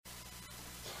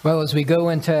Well, as we go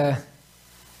into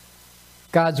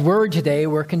God's Word today,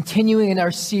 we're continuing in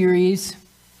our series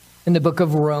in the book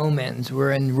of Romans.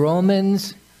 We're in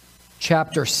Romans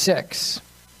chapter 6.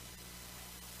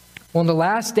 Well, in the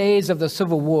last days of the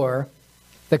Civil War,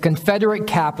 the Confederate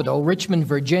capital, Richmond,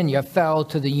 Virginia, fell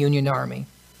to the Union Army.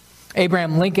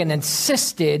 Abraham Lincoln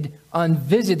insisted on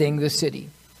visiting the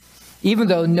city. Even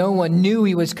though no one knew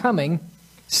he was coming,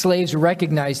 slaves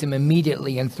recognized him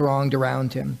immediately and thronged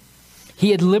around him. He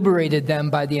had liberated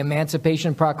them by the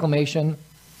Emancipation Proclamation,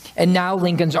 and now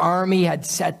Lincoln's army had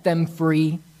set them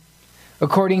free.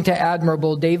 According to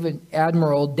Admiral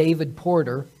David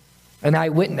Porter, an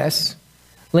eyewitness,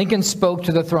 Lincoln spoke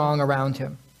to the throng around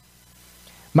him.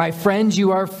 "My friends,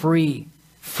 you are free,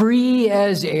 free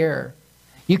as air.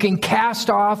 You can cast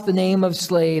off the name of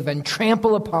slave and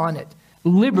trample upon it.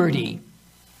 Liberty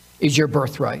is your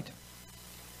birthright."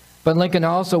 But Lincoln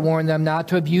also warned them not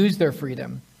to abuse their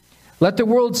freedom. Let the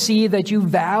world see that you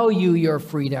value your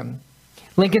freedom.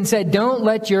 Lincoln said, don't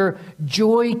let your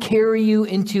joy carry you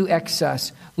into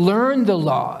excess. Learn the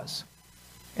laws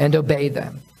and obey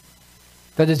them.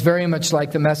 That is very much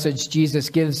like the message Jesus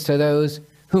gives to those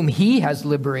whom he has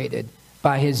liberated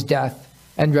by his death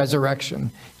and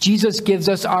resurrection. Jesus gives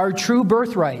us our true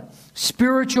birthright,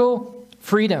 spiritual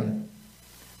freedom.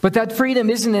 But that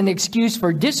freedom isn't an excuse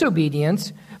for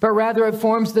disobedience, but rather it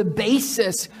forms the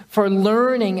basis for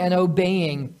learning and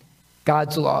obeying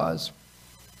God's laws.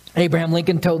 Abraham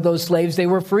Lincoln told those slaves they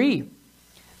were free.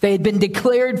 They had been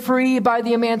declared free by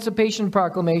the Emancipation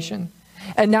Proclamation,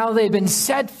 and now they had been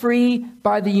set free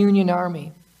by the Union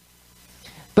Army.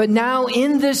 But now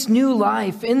in this new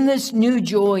life, in this new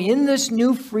joy, in this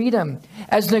new freedom,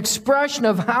 as an expression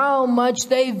of how much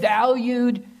they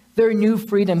valued their new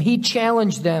freedom, he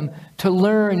challenged them to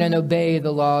learn and obey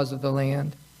the laws of the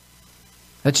land.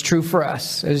 That's true for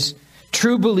us. As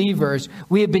true believers,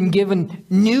 we have been given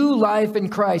new life in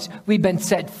Christ. We've been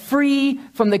set free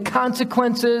from the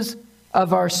consequences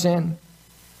of our sin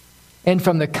and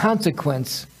from the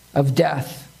consequence of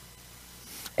death.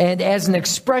 And as an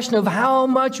expression of how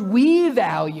much we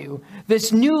value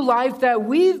this new life that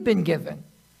we've been given,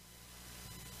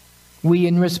 we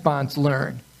in response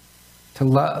learn to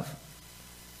love,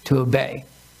 to obey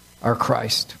our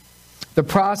Christ. The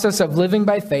process of living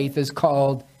by faith is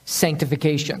called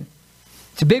sanctification.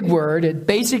 It's a big word. It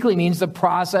basically means the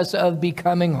process of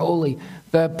becoming holy,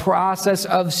 the process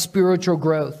of spiritual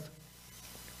growth.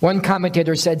 One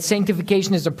commentator said,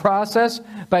 sanctification is a process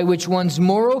by which one's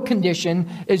moral condition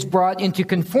is brought into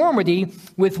conformity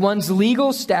with one's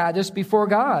legal status before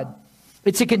God.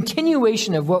 It's a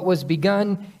continuation of what was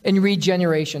begun in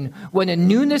regeneration, when a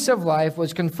newness of life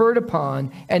was conferred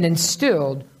upon and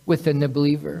instilled within the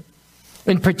believer.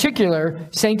 In particular,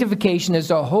 sanctification is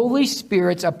the Holy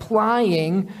Spirit's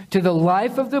applying to the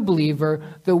life of the believer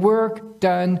the work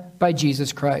done by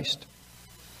Jesus Christ.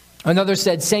 Another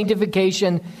said,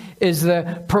 sanctification is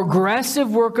the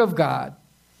progressive work of God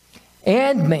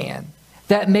and man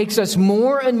that makes us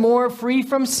more and more free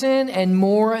from sin and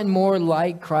more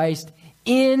like Christ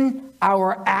in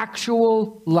our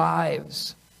actual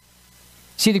lives.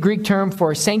 See, the Greek term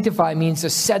for sanctify means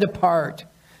to set apart,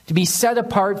 to be set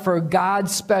apart for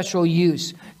God's special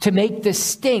use, to make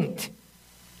distinct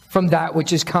from that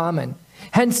which is common.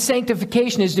 Hence,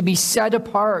 sanctification is to be set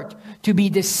apart, to be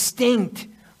distinct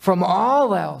from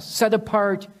all else, set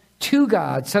apart to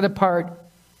God, set apart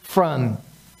from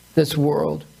this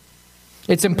world.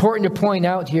 It's important to point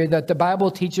out here that the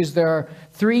Bible teaches there are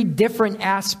three different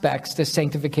aspects to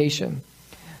sanctification.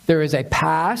 There is a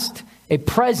past, a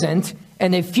present,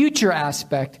 and a future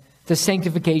aspect to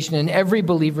sanctification in every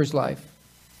believer's life.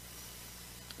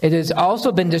 It has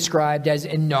also been described as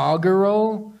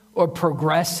inaugural or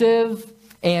progressive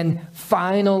and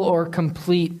final or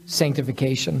complete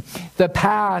sanctification. The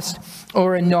past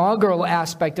or inaugural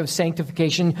aspect of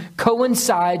sanctification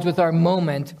coincides with our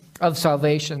moment of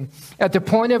salvation. At the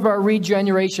point of our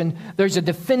regeneration, there's a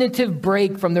definitive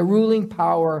break from the ruling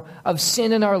power of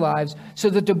sin in our lives,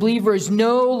 so that the believer is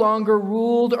no longer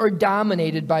ruled or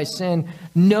dominated by sin,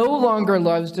 no longer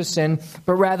loves to sin,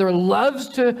 but rather loves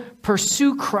to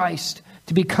pursue Christ,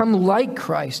 to become like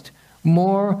Christ,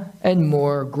 more and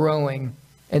more growing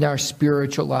in our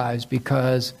spiritual lives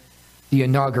because the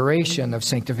inauguration of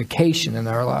sanctification in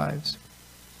our lives.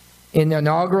 In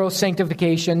inaugural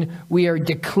sanctification, we are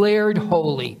declared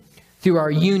holy through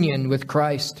our union with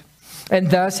Christ,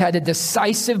 and thus had a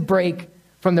decisive break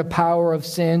from the power of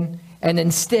sin, and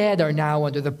instead are now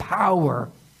under the power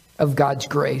of God's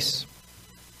grace.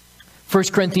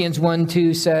 1 Corinthians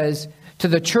 1:2 says, to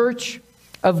the church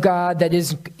of God that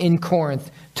is in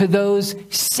Corinth, to those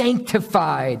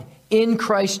sanctified in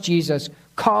Christ Jesus,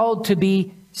 called to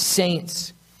be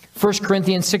saints. 1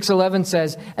 Corinthians 6:11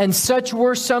 says, "And such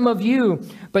were some of you,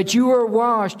 but you were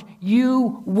washed,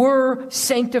 you were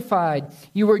sanctified,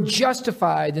 you were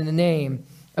justified in the name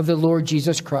of the Lord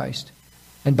Jesus Christ,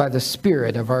 and by the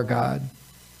Spirit of our God."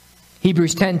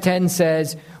 Hebrews 10:10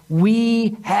 says,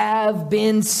 "We have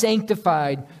been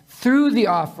sanctified through the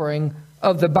offering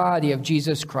of the body of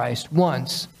Jesus Christ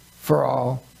once for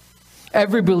all."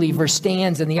 Every believer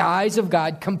stands in the eyes of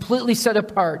God completely set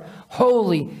apart,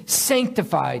 holy,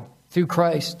 sanctified through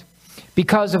Christ.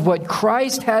 Because of what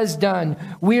Christ has done,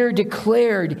 we are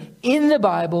declared in the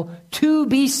Bible to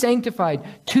be sanctified,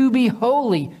 to be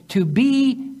holy, to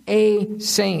be a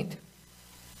saint.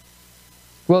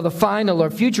 Well, the final or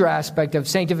future aspect of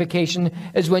sanctification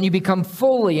is when you become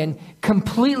fully and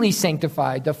completely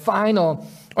sanctified. The final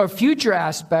or future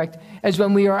aspect is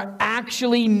when we are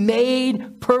actually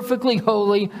made perfectly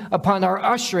holy upon our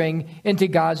ushering into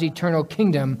God's eternal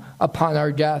kingdom upon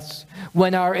our deaths.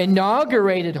 When our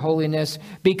inaugurated holiness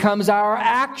becomes our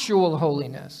actual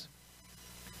holiness.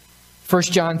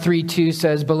 1 John 3:2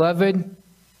 says, "Beloved,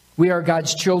 we are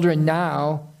God's children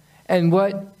now, and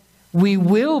what we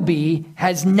will be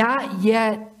has not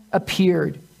yet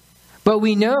appeared. But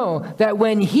we know that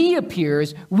when he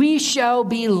appears, we shall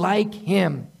be like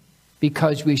him,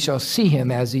 because we shall see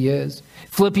him as he is."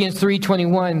 Philippians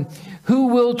 3:21, "Who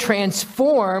will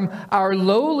transform our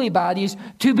lowly bodies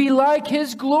to be like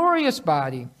his glorious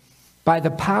body by the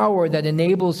power that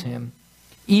enables him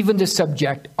even to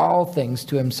subject all things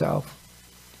to himself."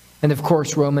 And of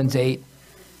course, Romans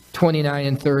 8:29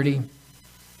 and 30.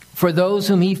 "For those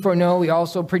whom he foreknow, he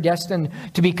also predestined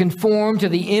to be conformed to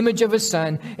the image of his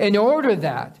Son, in order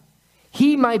that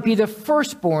he might be the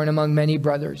firstborn among many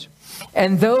brothers.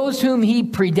 And those whom he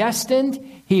predestined,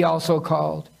 he also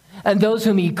called. And those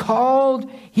whom he called,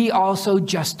 he also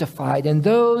justified. And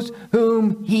those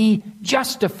whom he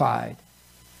justified,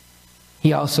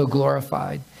 he also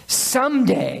glorified."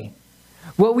 Someday,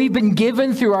 what we've been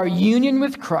given through our union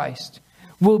with Christ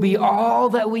will be all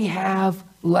that we have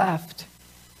left.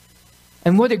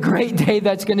 And what a great day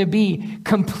that's going to be.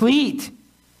 Complete,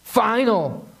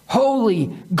 final,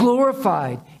 holy,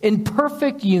 glorified, in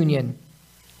perfect union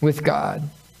with God.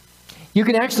 You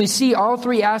can actually see all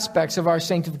three aspects of our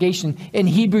sanctification in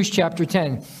Hebrews chapter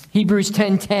 10. Hebrews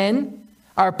 10:10,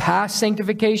 our past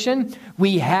sanctification.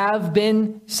 We have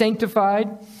been sanctified.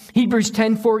 Hebrews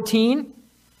 10:14,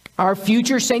 our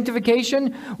future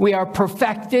sanctification. We are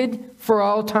perfected for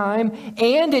all time.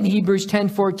 And in Hebrews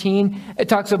 10:14, it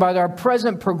talks about our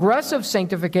present progressive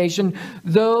sanctification,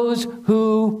 those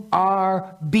who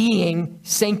are being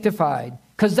sanctified.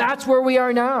 Because that's where we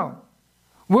are now.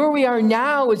 Where we are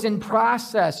now is in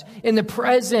process, in the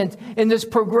present, in this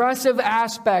progressive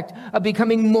aspect of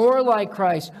becoming more like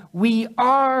Christ. We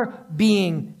are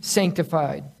being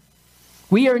sanctified.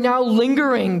 We are now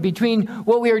lingering between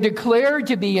what we are declared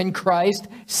to be in Christ,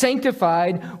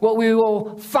 sanctified, what we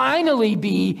will finally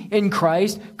be in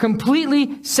Christ,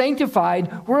 completely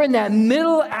sanctified. We're in that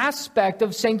middle aspect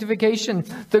of sanctification,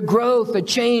 the growth, the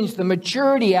change, the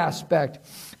maturity aspect,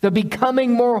 the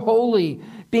becoming more holy,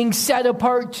 being set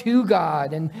apart to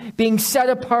God and being set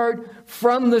apart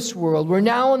from this world. We're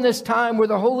now in this time where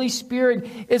the Holy Spirit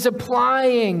is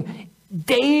applying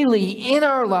daily in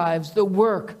our lives the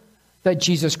work that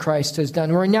Jesus Christ has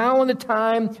done. We're now in the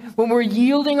time when we're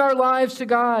yielding our lives to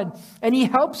God, and he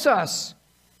helps us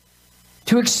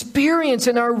to experience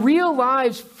in our real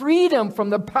lives freedom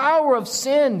from the power of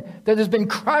sin that has been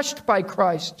crushed by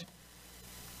Christ.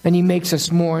 And he makes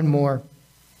us more and more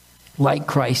like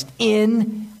Christ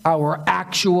in our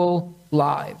actual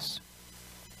lives.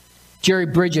 Jerry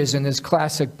Bridges, in his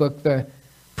classic book, The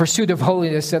Pursuit of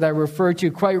Holiness, that I refer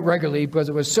to quite regularly because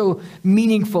it was so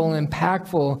meaningful and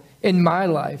impactful in my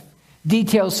life,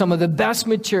 details some of the best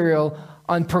material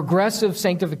on progressive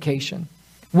sanctification,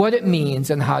 what it means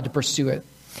and how to pursue it.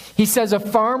 He says, "A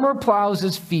farmer plows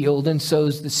his field and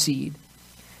sows the seed,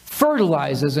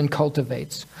 fertilizes and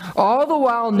cultivates, all the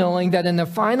while knowing that in the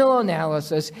final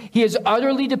analysis, he is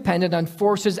utterly dependent on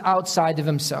forces outside of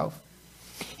himself.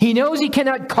 He knows he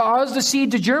cannot cause the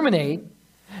seed to germinate,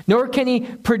 nor can he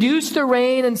produce the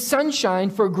rain and sunshine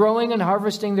for growing and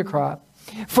harvesting the crop.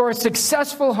 For a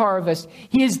successful harvest,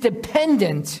 he is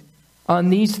dependent on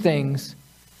these things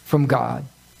from God.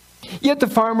 Yet the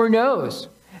farmer knows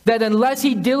that unless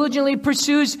he diligently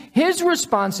pursues his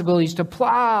responsibilities to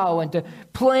plow and to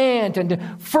plant and to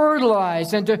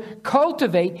fertilize and to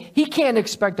cultivate, he can't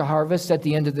expect a harvest at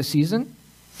the end of the season.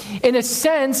 In a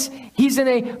sense, he's in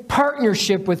a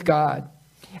partnership with God,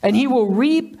 and he will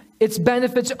reap its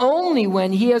benefits only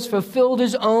when he has fulfilled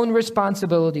his own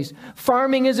responsibilities.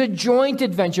 Farming is a joint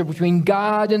adventure between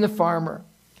God and the farmer.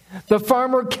 The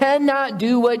farmer cannot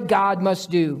do what God must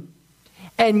do,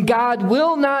 and God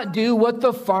will not do what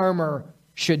the farmer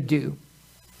should do.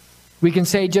 We can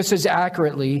say just as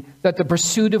accurately that the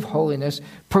pursuit of holiness,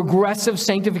 progressive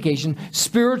sanctification,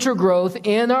 spiritual growth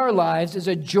in our lives is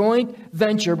a joint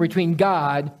venture between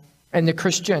God and the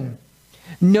Christian.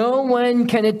 No one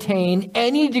can attain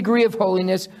any degree of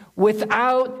holiness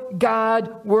without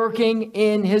God working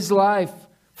in his life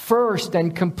first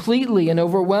and completely and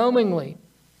overwhelmingly.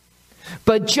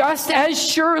 But just as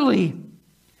surely,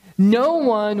 no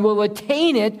one will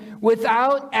attain it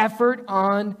without effort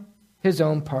on his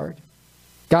own part.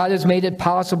 God has made it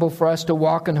possible for us to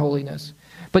walk in holiness,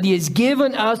 but he has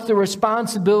given us the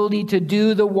responsibility to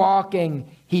do the walking.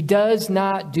 He does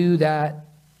not do that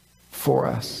for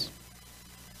us.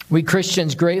 We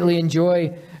Christians greatly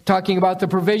enjoy talking about the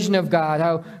provision of God,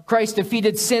 how Christ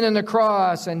defeated sin on the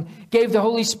cross and gave the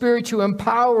Holy Spirit to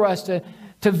empower us to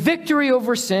victory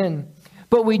over sin.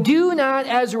 But we do not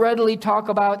as readily talk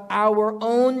about our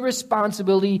own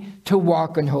responsibility to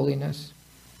walk in holiness.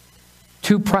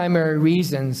 Two primary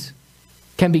reasons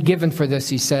can be given for this,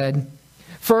 he said.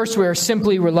 First, we are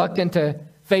simply reluctant to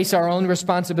face our own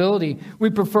responsibility. We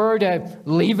prefer to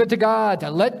leave it to God, to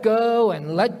let go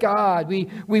and let God.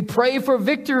 We pray for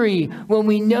victory when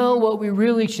we know what we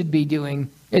really should be doing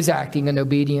is acting in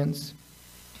obedience.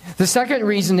 The second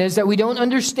reason is that we don't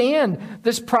understand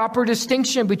this proper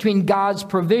distinction between God's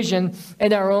provision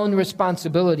and our own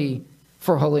responsibility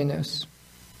for holiness.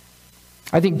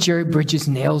 I think Jerry Bridges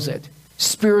nails it.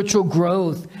 Spiritual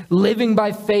growth, living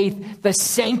by faith, the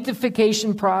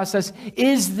sanctification process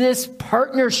is this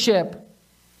partnership.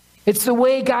 It's the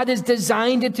way God has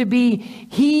designed it to be.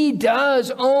 He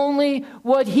does only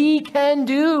what he can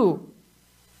do.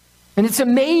 And it's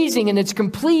amazing and it's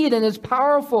complete and it's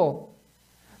powerful.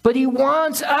 But he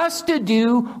wants us to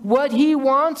do what he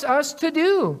wants us to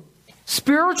do.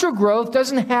 Spiritual growth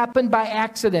doesn't happen by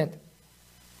accident,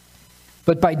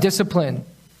 but by discipline.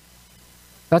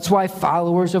 That's why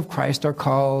followers of Christ are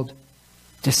called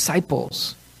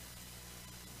disciples.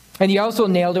 And he also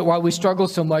nailed it why we struggle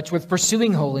so much with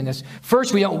pursuing holiness.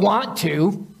 First, we don't want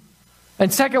to.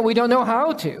 And second, we don't know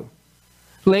how to.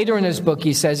 Later in his book,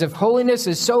 he says, if holiness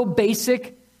is so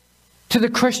basic to the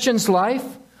Christian's life,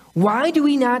 why do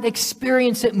we not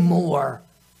experience it more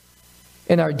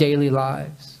in our daily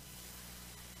lives?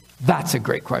 That's a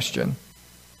great question.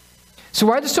 So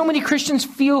why do so many Christians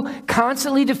feel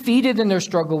constantly defeated in their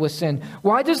struggle with sin?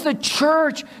 Why does the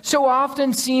church so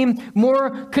often seem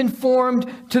more conformed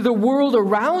to the world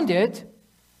around it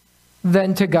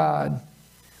than to God?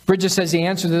 Bridges says the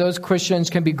answer to those questions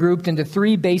can be grouped into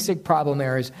three basic problem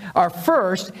areas. Our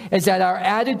first is that our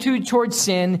attitude towards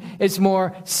sin is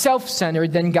more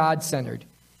self-centered than God-centered.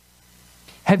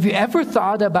 Have you ever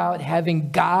thought about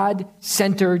having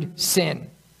God-centered sin?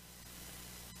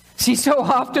 See, so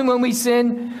often when we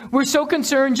sin, we're so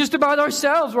concerned just about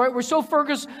ourselves, right? We're so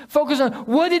focused on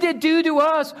what did it do to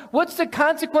us? What's the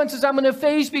consequences I'm going to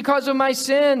face because of my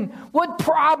sin? What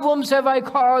problems have I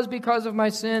caused because of my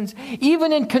sins?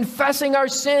 Even in confessing our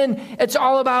sin, it's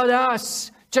all about us,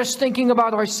 just thinking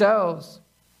about ourselves.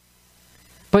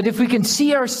 But if we can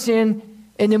see our sin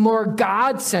in a more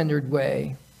God-centered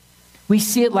way, we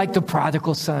see it like the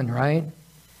prodigal son, right?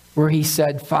 Where he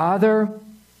said, Father,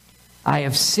 I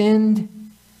have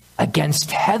sinned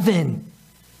against heaven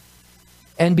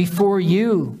and before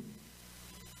you.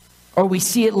 Or we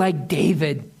see it like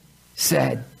David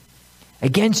said,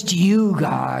 against you,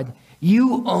 God,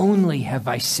 you only have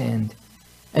I sinned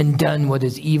and done what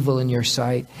is evil in your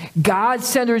sight.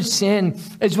 God-centered sin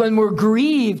is when we're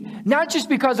grieved, not just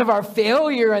because of our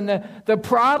failure and the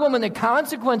problem and the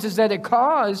consequences that it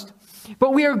caused,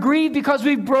 but we are grieved because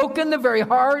we've broken the very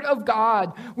heart of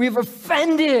God. We've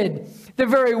offended the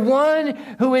very one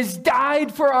who has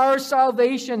died for our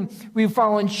salvation. We've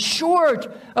fallen short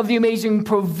of the amazing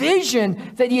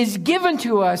provision that he has given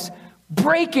to us,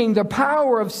 breaking the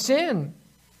power of sin.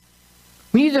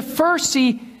 We need to first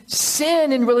see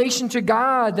sin in relation to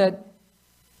God, that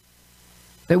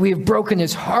we have broken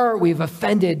his heart, we have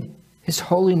offended his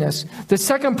holiness. The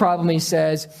second problem, he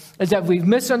says, is that we've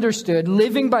misunderstood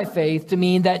living by faith to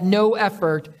mean that no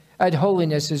effort at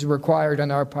holiness is required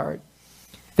on our part.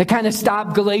 They kind of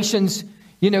stop Galatians,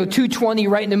 2:20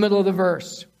 right in the middle of the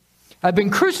verse. I've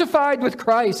been crucified with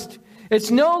Christ.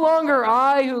 It's no longer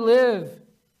I who live,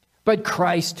 but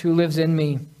Christ who lives in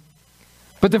me.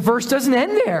 But the verse doesn't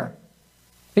end there.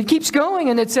 It keeps going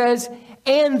and it says,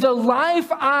 and the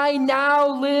life I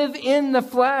now live in the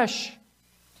flesh,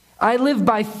 I live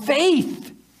by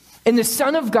faith in the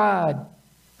Son of God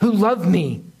who loved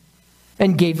me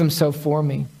and gave himself for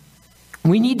me.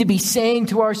 We need to be saying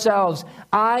to ourselves,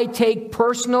 I take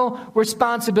personal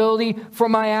responsibility for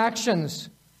my actions.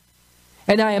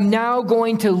 And I am now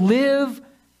going to live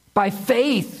by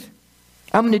faith.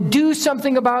 I'm going to do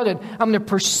something about it. I'm going to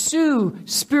pursue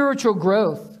spiritual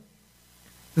growth.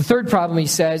 The third problem, he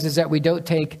says, is that we don't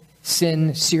take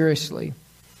sin seriously.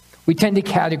 We tend to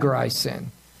categorize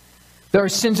sin. There are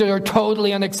sins that are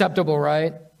totally unacceptable,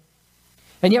 right?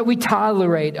 And yet we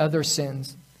tolerate other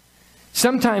sins.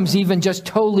 Sometimes even just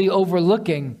totally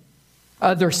overlooking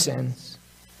other sins.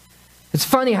 It's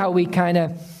funny how we kind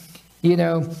of,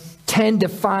 tend to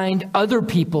find other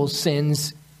people's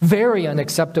sins very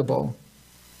unacceptable.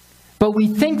 But we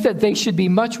think that they should be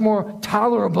much more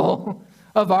tolerable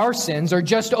of our sins or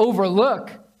just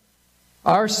overlook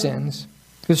our sins.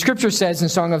 The scripture says in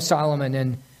Song of Solomon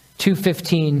in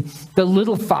 2:15, the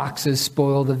little foxes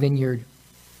spoil the vineyard.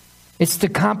 It's the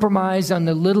compromise on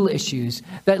the little issues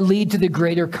that lead to the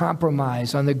greater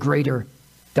compromise on the greater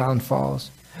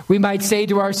downfalls. We might say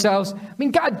to ourselves,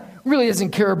 God really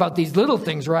doesn't care about these little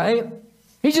things, right?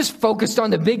 He's just focused on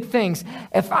the big things.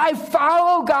 If I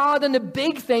follow God in the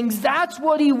big things, that's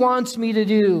what he wants me to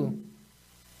do.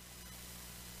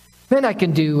 Then I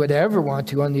can do whatever I want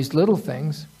to on these little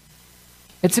things.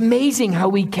 It's amazing how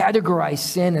we categorize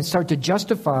sin and start to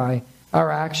justify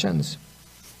our actions.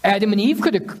 Adam and Eve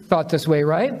could have thought this way,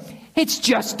 right? It's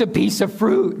just a piece of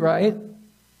fruit, right?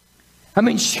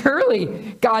 Surely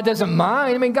God doesn't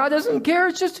mind. God doesn't care.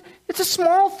 It's a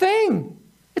small thing.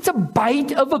 It's a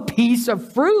bite of a piece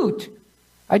of fruit.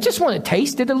 I just want to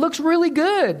taste it. It looks really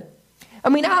good.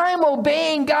 I'm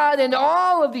obeying God in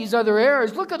all of these other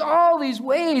areas. Look at all these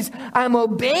ways I'm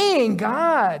obeying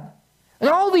God. In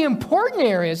all the important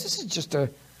areas, this is just a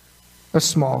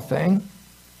small thing.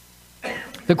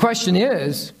 The question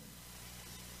is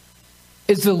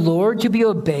the Lord to be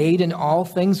obeyed in all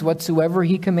things whatsoever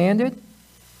he commanded?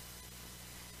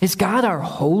 Is God our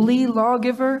holy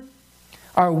lawgiver?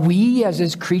 Are we, as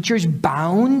his creatures,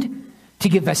 bound to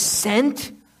give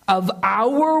assent of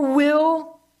our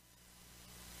will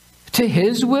to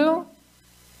his will?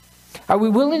 Are we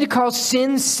willing to call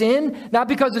sin, sin, not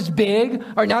because it's big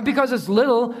or not because it's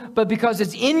little, but because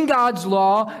it's in God's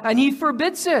law and he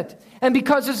forbids it? And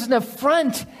because it's an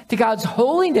affront to God's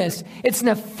holiness, it's an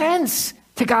offense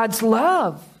to God's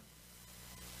love.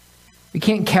 We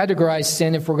can't categorize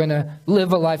sin if we're going to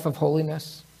live a life of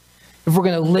holiness. If we're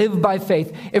going to live by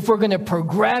faith, if we're going to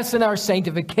progress in our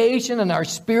sanctification and our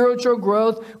spiritual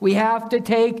growth, we have to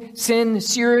take sin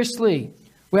seriously.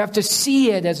 We have to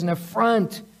see it as an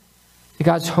affront to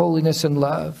God's holiness and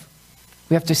love.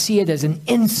 We have to see it as an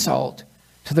insult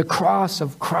to the cross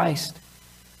of Christ,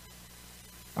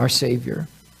 our Savior.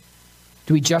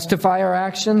 Do we justify our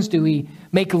actions? Do we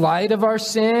make light of our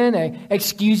sin,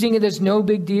 excusing it as no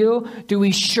big deal? Do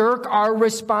we shirk our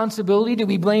responsibility? Do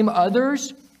we blame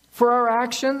others for our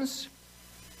actions?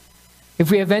 If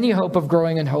we have any hope of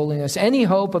growing in holiness, any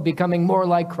hope of becoming more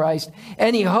like Christ,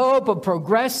 any hope of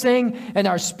progressing in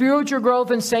our spiritual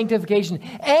growth and sanctification,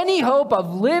 any hope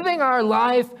of living our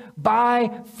life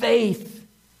by faith,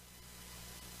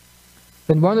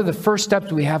 then one of the first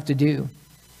steps we have to do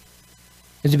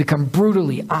is to become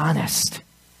brutally honest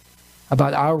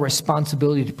about our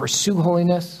responsibility to pursue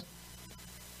holiness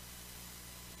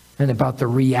and about the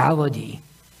reality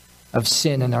of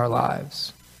sin in our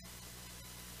lives.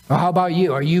 Well, how about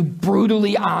you? Are you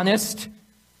brutally honest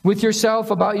with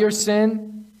yourself about your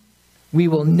sin? We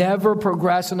will never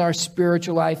progress in our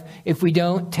spiritual life if we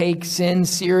don't take sin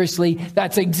seriously.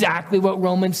 That's exactly what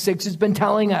Romans 6 has been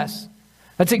telling us.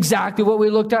 That's exactly what we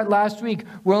looked at last week.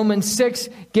 Romans 6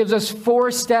 gives us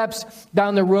 4 steps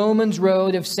down the Romans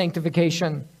road of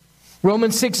sanctification.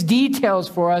 Romans 6 details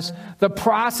for us the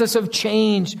process of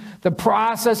change, the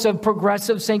process of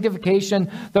progressive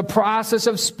sanctification, the process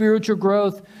of spiritual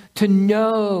growth to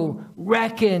know,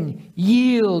 reckon,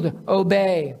 yield,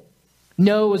 obey.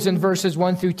 Know is in verses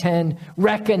 1 through 10.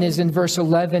 Reckon is in verse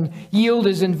 11. Yield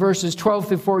is in verses 12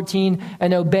 through 14.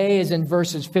 And obey is in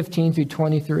verses 15 through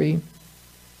 23.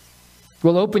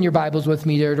 Well, open your Bibles with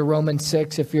me there to Romans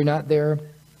 6 if you're not there.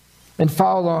 And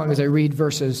follow along as I read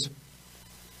verses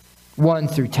 1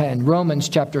 through 10. Romans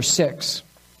chapter 6,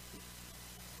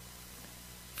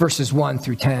 verses 1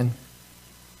 through 10.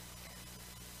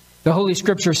 The Holy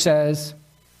Scripture says,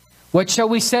 "What shall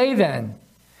we say then?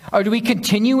 Or do we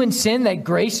continue in sin that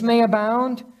grace may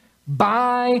abound?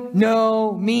 By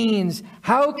no means.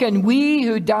 How can we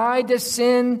who died to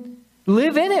sin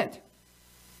live in it?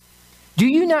 Do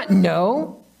you not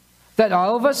know that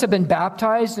all of us have been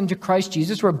baptized into Christ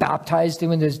Jesus. We're baptized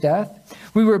into his death.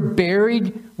 We were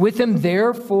buried with him,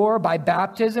 therefore, by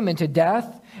baptism into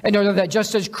death, in order that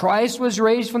just as Christ was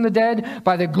raised from the dead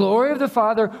by the glory of the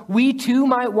Father, we too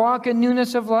might walk in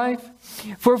newness of life.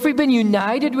 For if we've been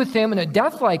united with him in a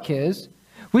death like his,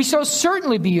 we shall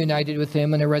certainly be united with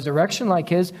him in a resurrection like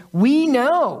his. We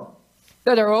know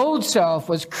that our old self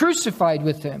was crucified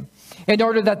with him, in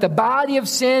order that the body of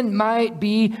sin might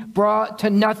be brought to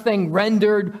nothing,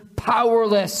 rendered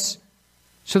powerless,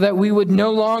 so that we would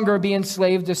no longer be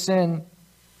enslaved to sin.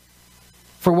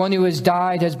 For one who has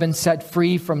died has been set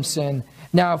free from sin.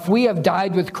 Now, if we have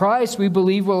died with Christ, we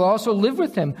believe we'll also live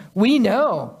with him. We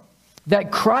know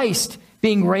that Christ,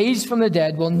 being raised from the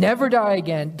dead, will never die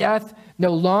again. Death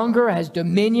no longer has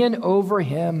dominion over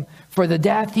him. For the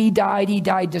death he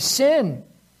died to sin,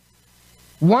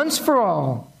 once for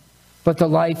all. But the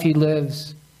life he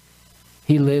lives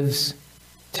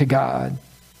to God.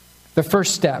 The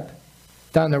first step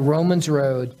down the Romans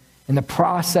road in the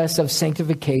process of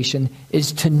sanctification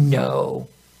is to know.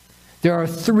 There are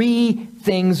 3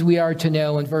 things we are to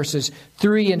know in verses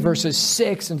 3 and verses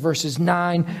 6 and verses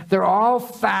 9. They're all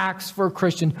facts for a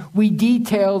Christian. We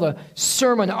detailed a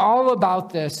sermon all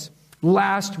about this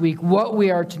last week, what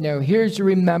we are to know. Here's to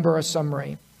remember a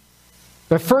summary.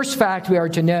 The first fact we are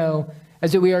to know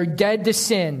is that we are dead to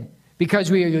sin because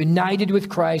we are united with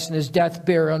Christ in his death,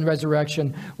 burial, and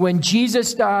resurrection. When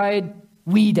Jesus died,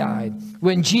 we died.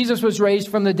 When Jesus was raised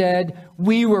from the dead,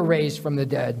 we were raised from the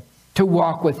dead to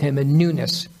walk with him in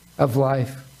newness of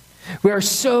life. We are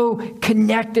so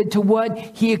connected to what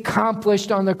he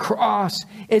accomplished on the cross.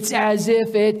 It's as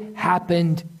if it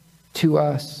happened to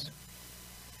us.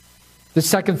 The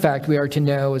second fact we are to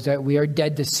know is that we are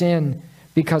dead to sin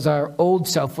because our old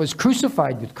self was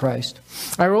crucified with Christ.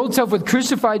 Our old self was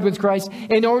crucified with Christ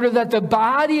in order that the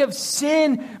body of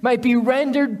sin might be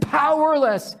rendered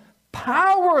powerless.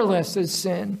 Powerless as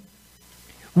sin.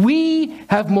 We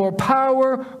have more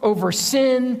power over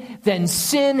sin than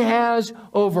sin has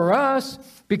over us,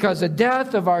 because the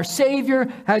death of our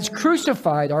Savior has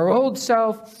crucified our old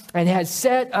self and has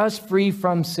set us free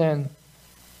from sin.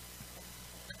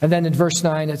 And then in verse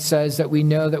 9 it says that we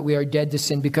know that we are dead to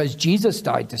sin because Jesus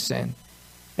died to sin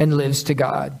and lives to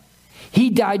God.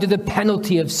 He died to the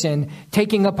penalty of sin,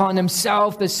 taking upon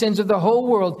himself the sins of the whole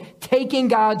world, taking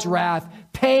God's wrath,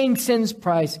 paying sin's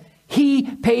price. He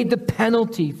paid the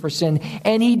penalty for sin,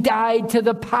 and he died to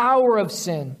the power of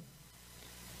sin.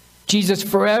 Jesus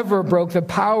forever broke the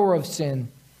power of sin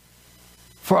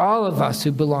for all of us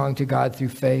who belong to God through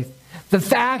faith. The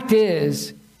fact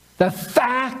is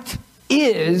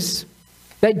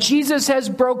that Jesus has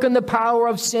broken the power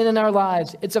of sin in our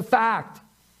lives. It's a fact.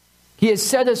 He has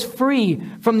set us free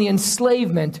from the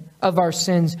enslavement of our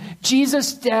sins.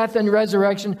 Jesus' death and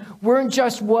resurrection weren't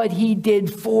just what he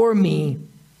did for me,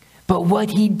 but what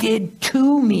he did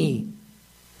to me.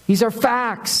 These are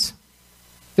facts.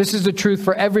 This is the truth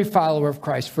for every follower of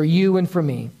Christ, for you and for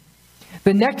me.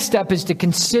 The next step is to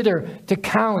consider, to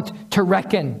count, to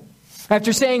reckon.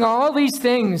 After saying all these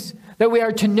things that we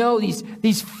are to know,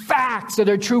 these facts that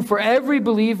are true for every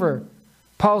believer,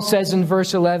 Paul says in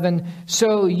verse 11,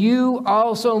 so you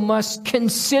also must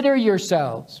consider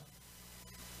yourselves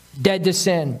dead to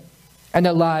sin and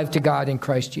alive to God in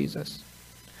Christ Jesus.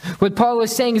 What Paul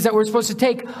is saying is that we're supposed to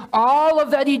take all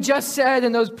of that he just said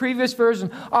in those previous verses,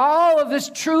 all of this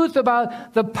truth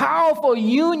about the powerful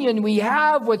union we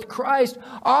have with Christ,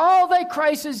 all that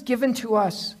Christ has given to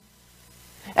us,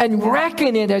 and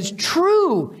reckon it as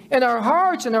true in our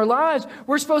hearts and our lives.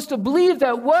 We're supposed to believe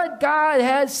that what God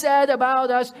has said about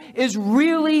us is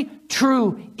really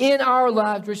true in our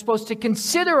lives. We're supposed to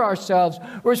consider ourselves.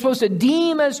 We're supposed to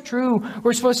deem as true.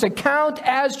 We're supposed to count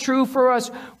as true for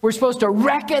us. We're supposed to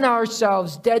reckon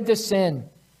ourselves dead to sin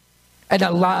and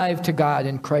alive to God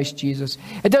in Christ Jesus.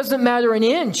 It doesn't matter an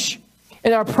inch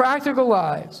in our practical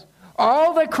lives,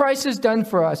 all that Christ has done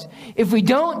for us, if we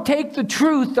don't take the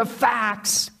truth, the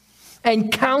facts,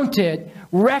 and count it,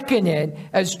 reckon it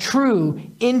as true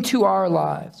into our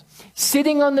lives.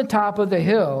 Sitting on the top of the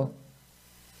hill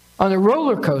on a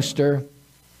roller coaster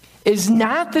is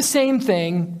not the same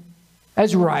thing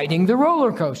as riding the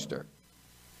roller coaster.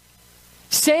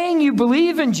 Saying you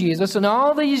believe in Jesus and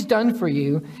all that he's done for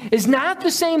you is not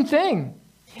the same thing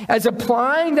as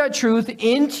applying that truth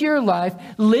into your life,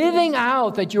 living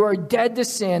out that you are dead to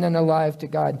sin and alive to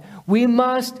God. We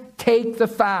must take the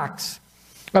facts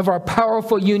of our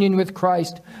powerful union with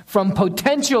Christ from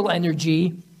potential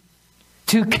energy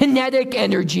to kinetic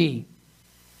energy,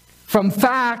 from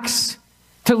facts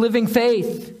to living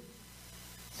faith,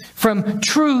 from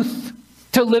truth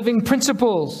to living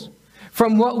principles,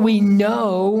 from what we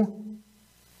know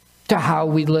to how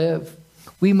we live.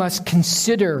 We must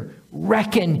consider,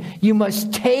 reckon. You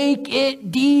must take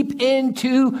it deep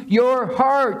into your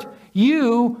heart.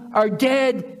 You are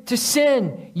dead to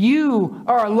sin. You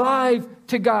are alive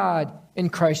to God in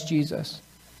Christ Jesus.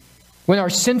 When our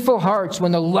sinful hearts,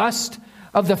 when the lust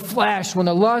of the flesh, when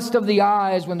the lust of the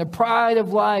eyes, when the pride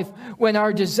of life, when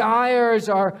our desires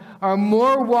are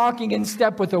more walking in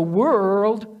step with the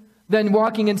world than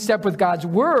walking in step with God's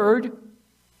word,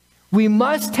 we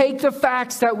must take the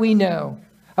facts that we know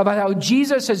about how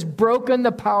Jesus has broken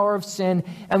the power of sin,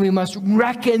 and we must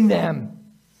reckon them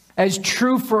as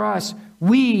true for us.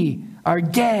 We are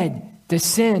dead to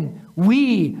sin.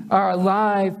 We are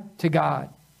alive to God.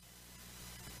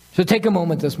 So take a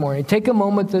moment this morning. Take a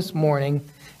moment this morning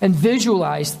and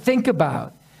visualize, think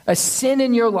about a sin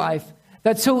in your life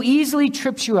that so easily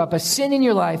trips you up, a sin in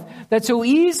your life that so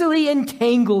easily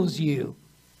entangles you.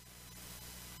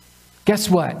 Guess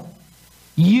what?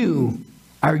 You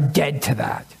are dead to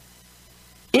that.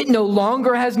 It no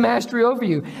longer has mastery over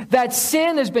you. That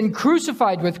sin has been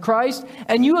crucified with Christ,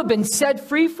 and you have been set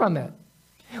free from it.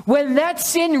 When that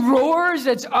sin roars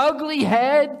its ugly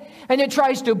head and it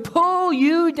tries to pull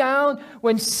you down,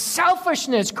 when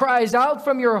selfishness cries out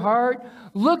from your heart,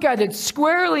 look at it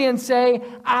squarely and say,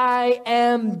 I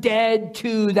am dead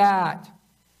to that.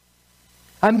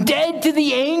 I'm dead to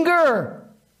the anger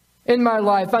in my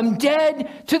life. I'm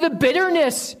dead to the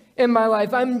bitterness in my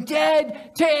life. I'm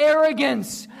dead to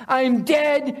arrogance. I'm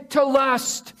dead to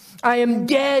lust. I am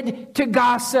dead to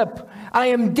gossip. I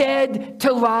am dead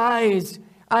to lies.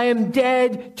 I am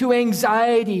dead to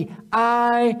anxiety.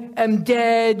 I am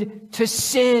dead to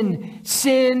sin.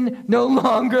 Sin no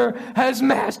longer has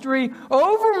mastery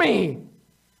over me.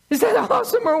 Is that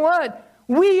awesome or what?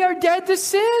 We are dead to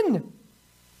sin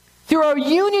through our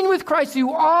union with Christ,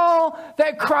 through all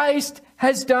that Christ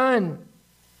has done.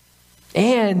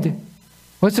 And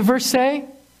what's the verse say?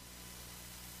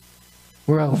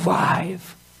 We're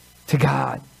alive to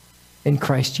God in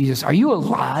Christ Jesus. Are you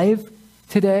alive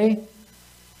today?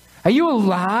 Are you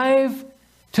alive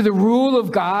to the rule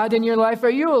of God in your life?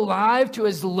 Are you alive to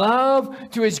His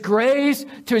love, to His grace,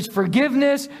 to His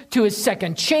forgiveness, to His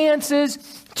second chances,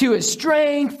 to His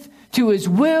strength, to His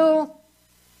will?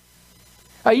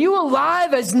 Are you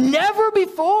alive as never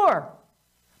before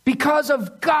because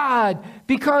of God,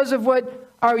 because of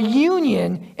what our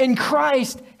union in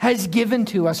Christ has given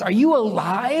to us? Are you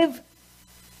alive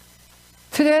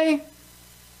today?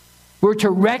 We're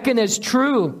to reckon as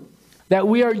true that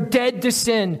we are dead to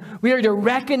sin. We are to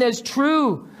reckon as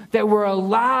true that we're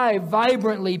alive,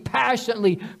 vibrantly,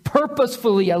 passionately,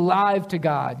 purposefully alive to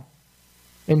God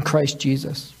in Christ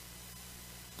Jesus.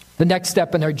 The next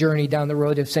step in our journey down the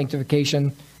road of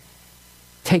sanctification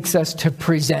takes us to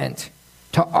present,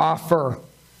 to offer,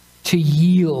 to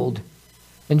yield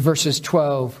in verses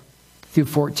 12 through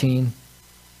 14.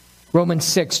 Romans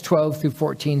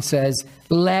 6:12-14 says,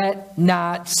 let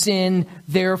not sin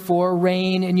therefore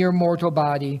reign in your mortal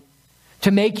body,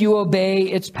 to make you obey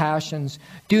its passions.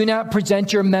 Do not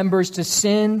present your members to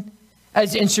sin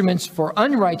as instruments for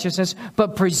unrighteousness,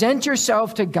 but present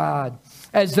yourself to God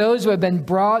as those who have been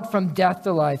brought from death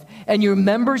to life, and your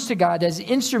members to God as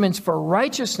instruments for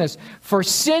righteousness. For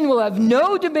sin will have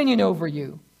no dominion over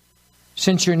you,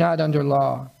 since you're not under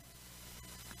law,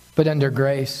 but under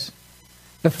grace.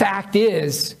 The fact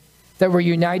is that we're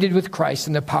united with Christ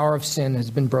and the power of sin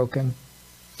has been broken.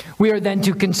 We are then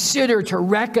to consider, to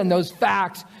reckon those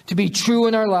facts to be true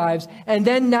in our lives. And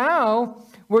then now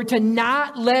we're to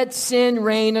not let sin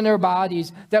reign in our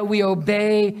bodies, that we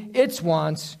obey its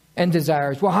wants and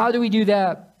desires. Well, how do we do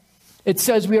that? It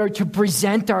says we are to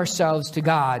present ourselves to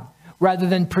God rather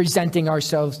than presenting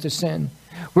ourselves to sin.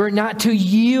 We're not to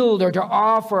yield or to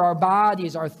offer our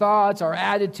bodies, our thoughts, our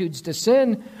attitudes to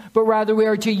sin, but rather we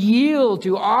are to yield,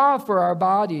 to offer our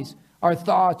bodies, our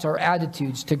thoughts, our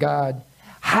attitudes to God.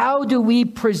 How do we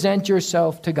present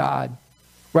yourself to God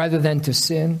rather than to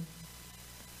sin?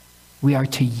 We are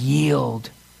to yield.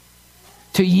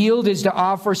 To yield is to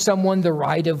offer someone the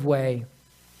right of way.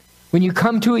 When you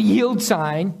come to a yield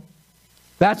sign,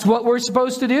 that's what we're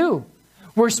supposed to do.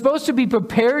 We're supposed to be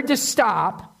prepared to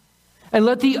stop and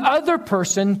let the other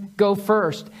person go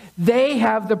first. They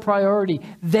have the priority.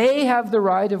 They have the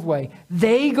right of way.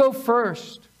 They go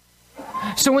first.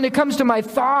 So when it comes to my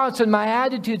thoughts and my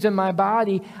attitudes and my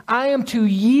body, I am to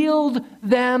yield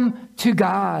them to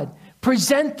God.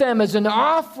 Present them as an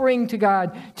offering to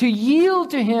God. To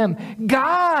yield to Him.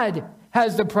 God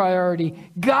has the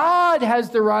priority. God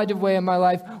has the right of way in my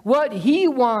life. What He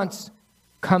wants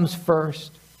comes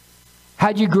first.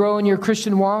 How do you grow in your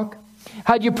Christian walk?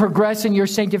 How do you progress in your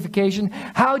sanctification?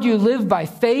 How do you live by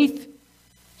faith?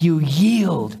 You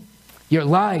yield your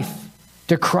life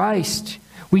to Christ.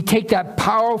 We take that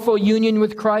powerful union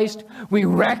with Christ, we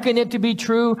reckon it to be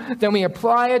true, then we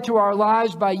apply it to our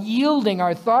lives by yielding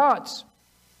our thoughts,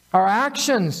 our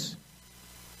actions,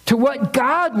 to what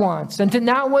God wants and to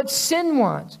not what sin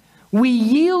wants. We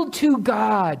yield to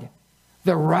God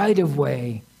the right of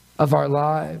way of our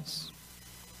lives.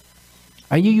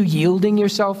 Are you yielding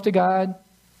yourself to God?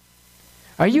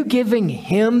 Are you giving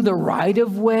Him the right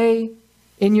of way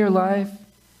in your life?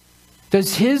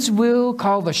 Does His will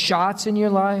call the shots in your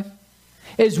life?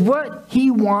 Is what He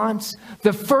wants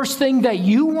the first thing that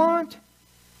you want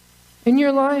in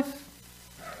your life?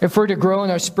 If we're to grow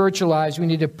in our spiritual lives, we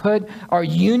need to put our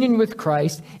union with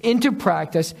Christ into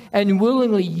practice and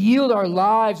willingly yield our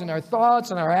lives and our thoughts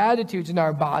and our attitudes and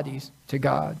our bodies to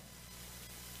God.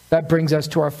 That brings us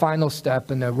to our final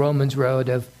step in the Romans road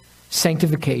of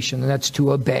sanctification, and that's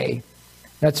to obey.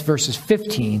 That's verses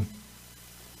 15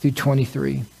 through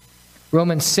 23.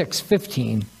 Romans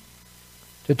 6:15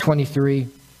 to 23.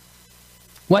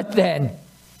 What then?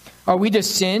 Are we to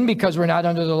sin because we're not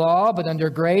under the law, but under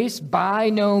grace? By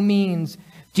no means.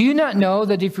 Do you not know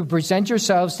that if you present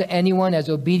yourselves to anyone as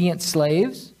obedient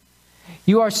slaves,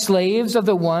 you are slaves of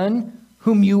the one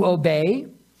whom you obey,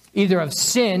 either of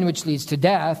sin, which leads to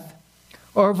death,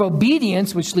 or of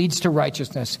obedience, which leads to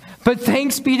righteousness? But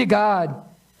thanks be to God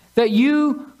that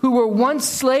you who were once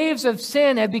slaves of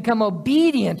sin have become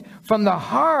obedient from the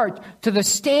heart to the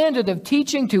standard of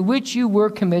teaching to which you were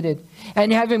committed,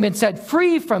 and having been set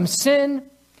free from sin,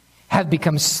 have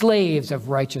become slaves of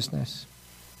righteousness.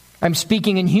 I'm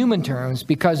speaking in human terms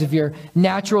because of your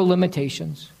natural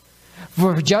limitations.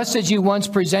 For just as you once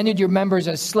presented your members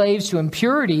as slaves to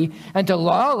impurity and to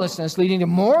lawlessness, leading to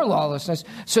more lawlessness,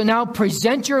 so now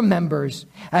present your members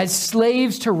as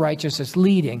slaves to righteousness,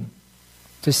 leading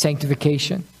to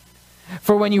sanctification.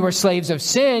 For when you were slaves of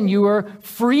sin, you were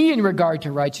free in regard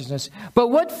to righteousness. But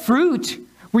what fruit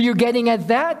were you getting at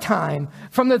that time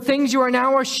from the things you are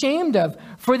now ashamed of?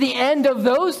 For the end of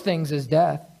those things is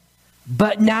death.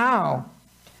 But now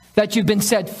that you've been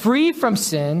set free from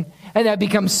sin and have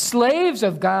become slaves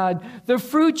of God, the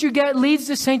fruit you get leads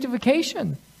to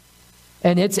sanctification,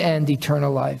 and its end,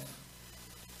 eternal life.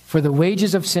 For the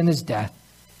wages of sin is death,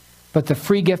 but the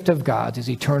free gift of God is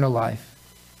eternal life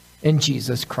in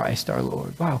Jesus Christ our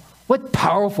Lord. Wow, what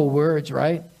powerful words,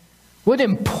 right? What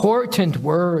important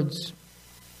words.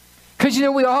 Because,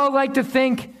 we all like to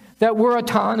think that we're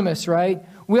autonomous, right?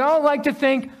 We all like to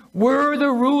think we're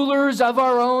the rulers of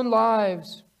our own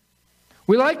lives.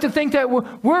 We like to think that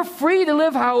we're free to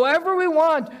live however we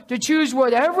want, to choose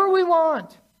whatever we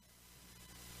want.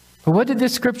 But what did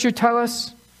this scripture tell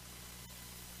us?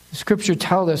 The scripture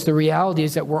tells us the reality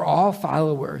is that we're all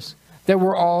followers, that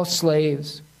we're all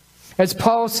slaves. As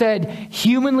Paul said,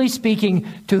 humanly speaking,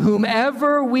 to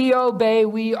whomever we obey,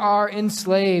 we are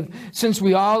enslaved. Since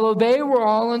we all obey, we're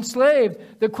all enslaved.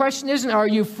 The question isn't, are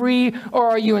you free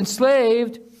or are you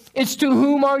enslaved? It's to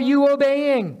whom are you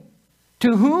obeying?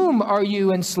 To whom are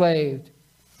you enslaved?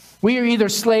 We are either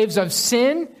slaves of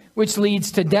sin, which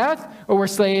leads to death, or we're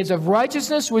slaves of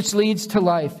righteousness, which leads to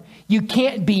life. You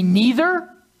can't be neither,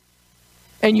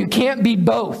 and you can't be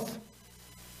both.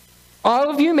 All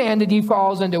of humanity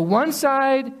falls into one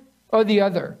side or the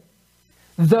other.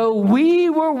 Though we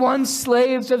were once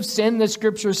slaves of sin, the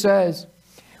scripture says,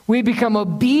 we become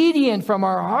obedient from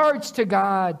our hearts to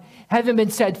God, having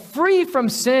been set free from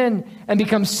sin and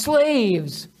become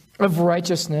slaves of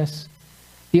righteousness.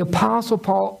 The Apostle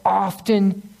Paul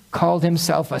often called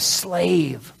himself a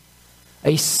slave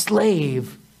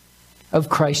of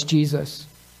Christ Jesus.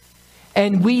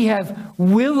 And we have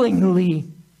willingly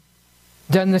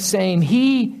done the same.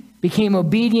 He became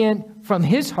obedient from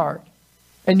his heart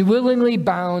and willingly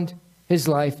bound his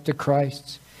life to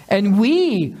Christ's. And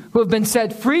we, who have been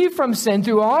set free from sin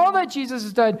through all that Jesus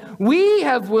has done, we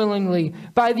have willingly,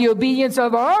 by the obedience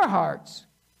of our hearts,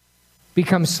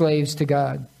 become slaves to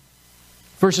God.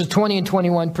 Verses 20 and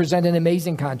 21 present an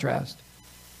amazing contrast.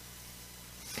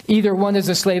 Either one is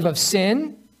a slave of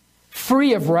sin,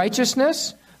 free of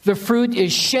righteousness, the fruit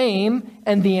is shame,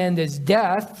 and the end is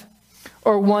death.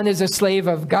 Or one is a slave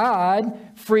of God,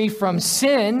 free from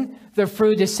sin, the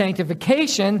fruit is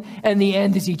sanctification, and the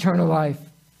end is eternal life.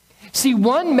 See,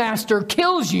 one master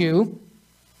kills you,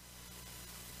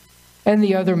 and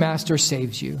the other master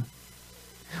saves you.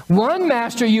 One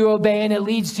master you obey, and it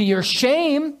leads to your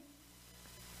shame.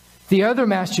 The other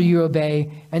master you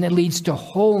obey, and it leads to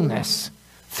wholeness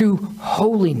through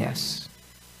holiness.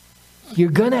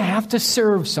 You're going to have to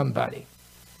serve somebody.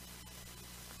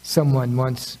 Someone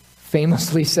once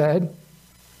famously said?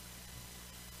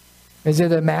 Is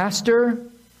it a master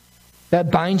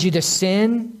that binds you to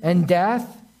sin and death?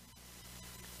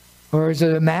 Or is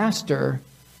it a master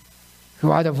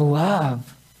who out of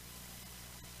love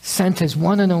sent his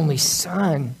one and only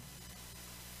Son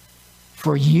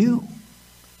for you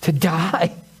to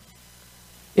die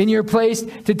in your place,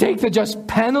 to take the just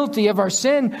penalty of our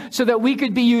sin so that we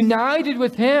could be united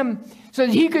with him, so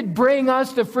that he could bring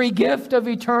us the free gift of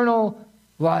eternal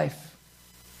life,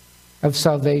 of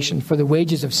salvation? For the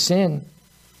wages of sin,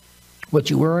 what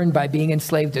you earn by being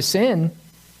enslaved to sin,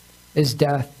 is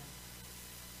death.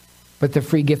 But the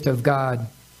free gift of God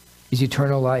is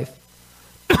eternal life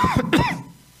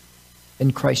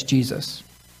in Christ Jesus.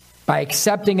 By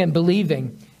accepting and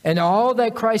believing in all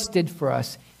that Christ did for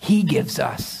us, he gives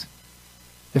us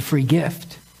the free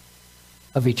gift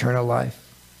of eternal life.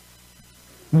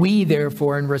 We,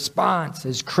 therefore, in response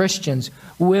as Christians,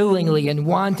 willingly and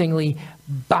wantingly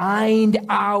bind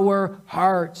our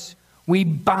hearts. We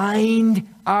bind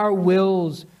our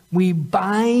wills. We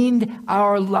bind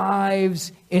our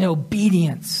lives in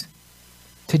obedience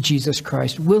to Jesus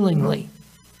Christ, willingly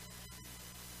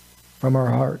from our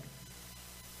heart.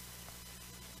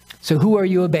 So who are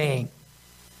you obeying?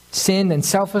 Sin and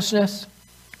selfishness,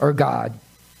 or God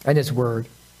and his word?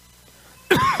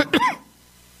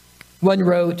 One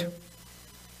wrote,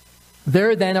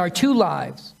 "There then are two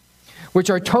lives which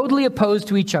are totally opposed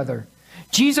to each other.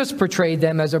 Jesus portrayed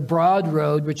them as a broad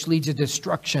road which leads to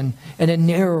destruction and a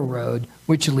narrow road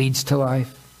which leads to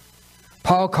life.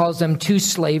 Paul calls them two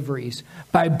slaveries.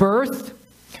 By birth,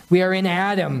 we are in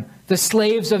Adam, the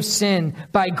slaves of sin.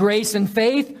 By grace and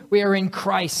faith, we are in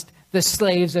Christ, the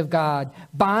slaves of God.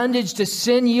 Bondage to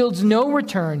sin yields no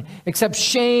return except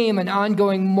shame and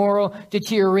ongoing moral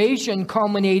deterioration,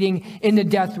 culminating in the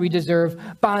death we deserve.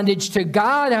 Bondage to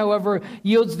God, however,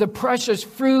 yields the precious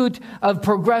fruit of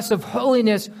progressive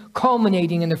holiness,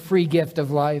 culminating in the free gift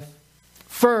of life.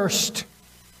 First,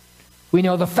 we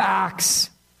know the facts.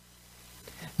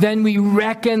 Then we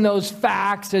reckon those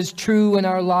facts as true in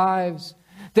our lives.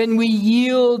 Then we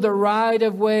yield the right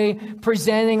of way,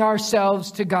 presenting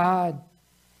ourselves to God,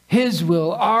 his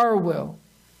will, our will.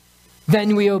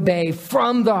 Then we obey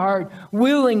from the heart,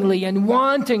 willingly and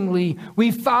wantingly.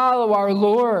 We follow our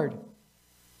Lord,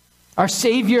 our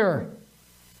Savior,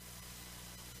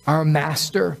 our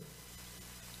Master.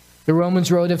 The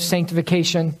Romans road of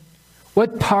sanctification.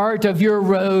 What part of your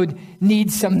road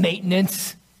needs some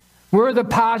maintenance? Where are the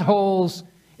potholes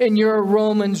in your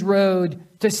Romans road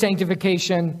to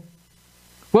sanctification?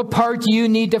 What part do you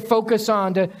need to focus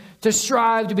on to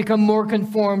strive to become more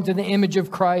conformed to the image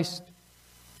of Christ?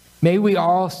 May we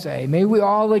all say, may we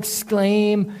all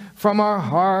exclaim from our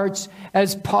hearts,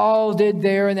 as Paul did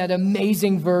there in that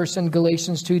amazing verse in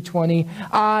Galatians 2:20,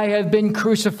 I have been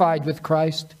crucified with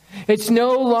Christ. It's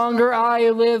no longer I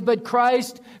who live, but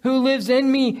Christ who lives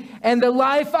in me. And the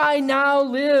life I now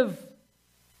live,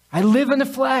 I live in the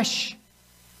flesh.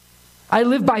 I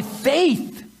live by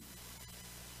faith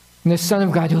in the Son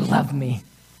of God who loved me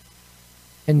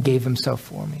and gave himself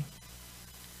for me.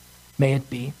 May it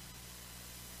be.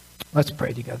 Let's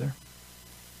pray together.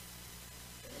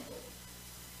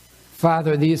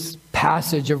 Father, this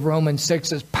passage of Romans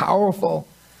 6 is powerful.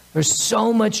 There's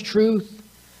so much truth.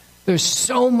 There's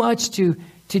so much to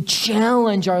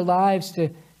challenge our lives,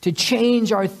 to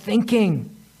change our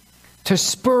thinking, to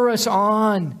spur us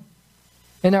on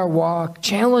in our walk.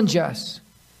 Challenge us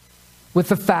with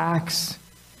the facts.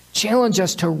 Challenge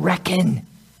us to reckon.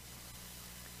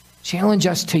 Challenge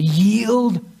us to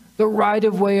yield the right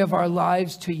of way of our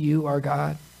lives to you, our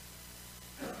God.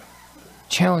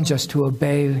 Challenge us to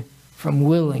obey from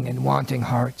willing and wanting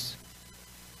hearts.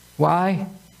 Why?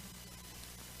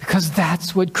 Because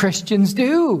that's what Christians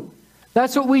do.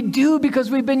 That's what we do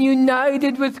because we've been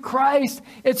united with Christ.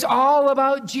 It's all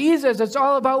about Jesus. It's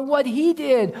all about what he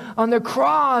did on the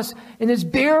cross and his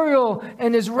burial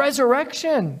and his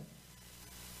resurrection.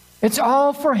 It's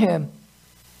all for him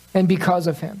and because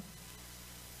of him.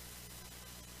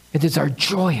 It is our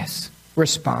joyous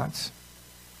response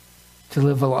to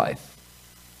live a life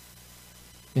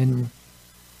in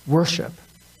worship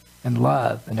and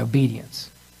love and obedience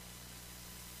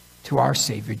to our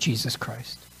Savior, Jesus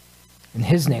Christ. In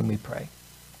his name we pray.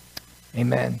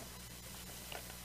 Amen.